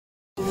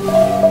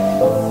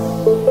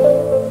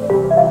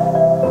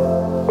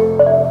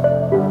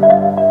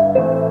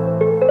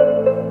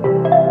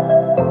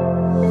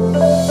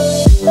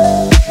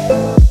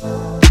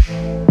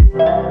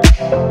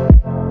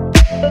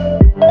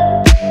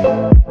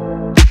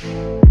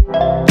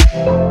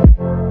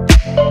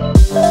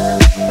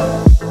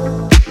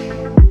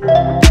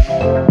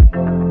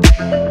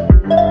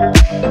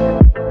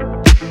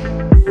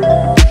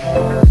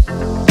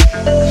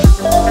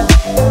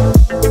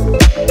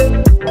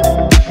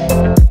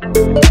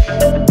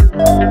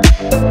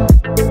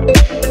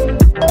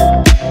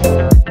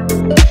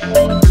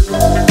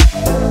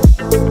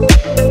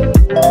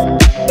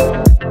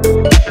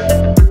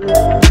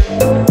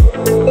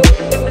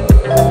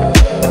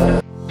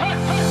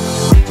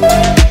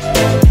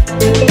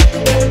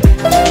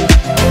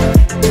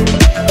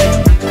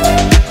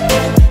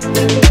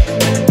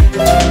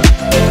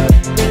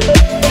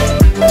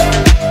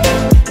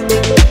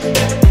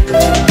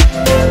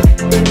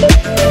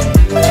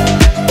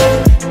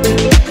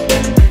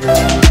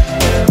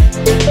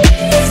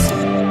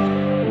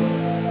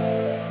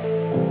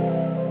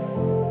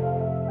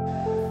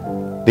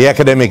The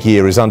academic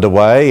year is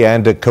underway,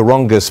 and at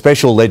Karonga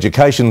Special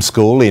Education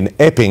School in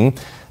Epping,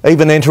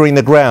 even entering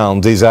the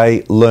grounds is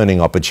a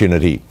learning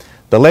opportunity.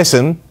 The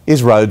lesson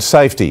is road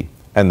safety,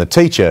 and the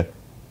teacher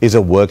is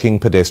a working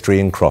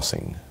pedestrian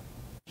crossing.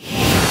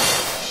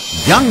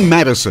 Young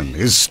Madison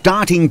is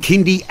starting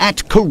kindy at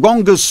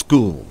Karonga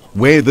School,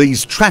 where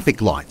these traffic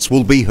lights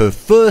will be her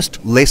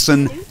first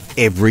lesson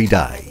every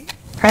day.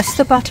 Press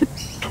the button.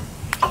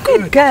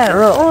 Good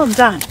girl, all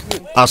done.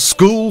 A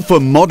school for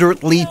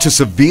moderately to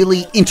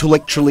severely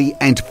intellectually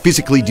and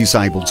physically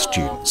disabled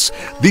students.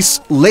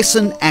 This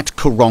lesson at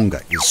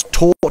Karonga is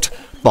taught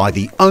by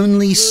the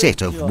only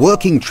set of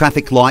working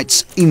traffic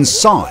lights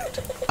inside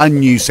a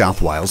New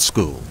South Wales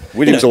school.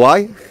 William's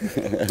away.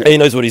 He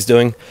knows what he's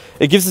doing.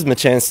 It gives him a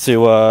chance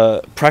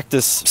to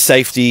practice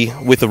safety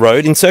with the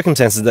road in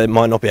circumstances they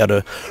might not be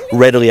able to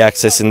readily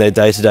access in their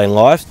day-to-day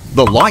life.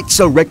 The lights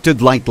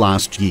erected late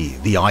last year,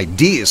 the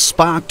idea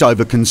sparked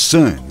over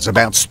concerns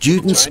about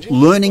students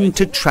learning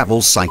to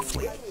travel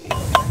safely.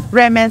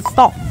 Red man,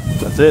 stop.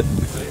 That's it.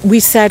 We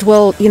said,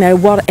 well, you know,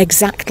 what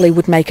exactly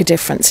would make a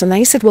difference? And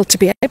they said, well, to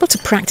be able to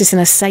practice in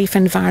a safe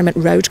environment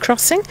road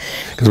crossing.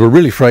 Because we're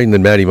really frightened that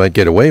Maddie might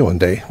get away one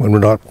day when we're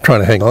not trying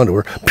to hang on to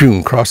her.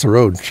 Boom, cross the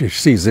road. She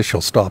sees this, she'll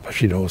stop if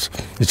she knows.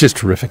 It's just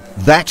terrific.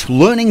 That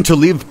learning to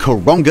live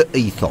Karonga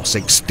ethos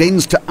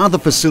extends to other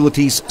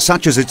facilities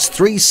such as its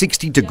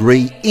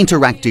 360-degree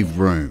interactive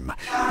room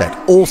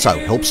that also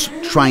helps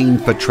train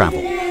for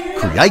travel,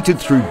 created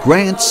through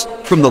grants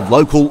from the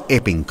local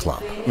Epping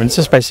Club. It's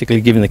just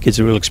basically giving the kids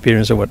a real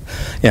experience of what,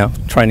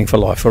 training for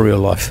life, for real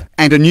life.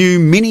 And a new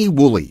mini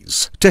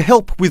Woolies to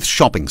help with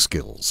shopping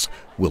skills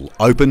will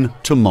open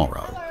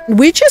tomorrow.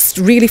 We're just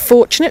really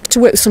fortunate to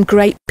work with some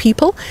great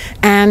people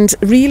and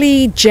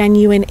really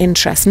genuine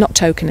interest, not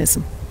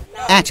tokenism.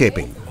 At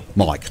Epping,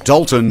 Mike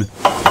Dalton,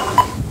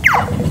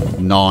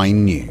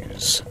 9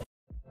 News.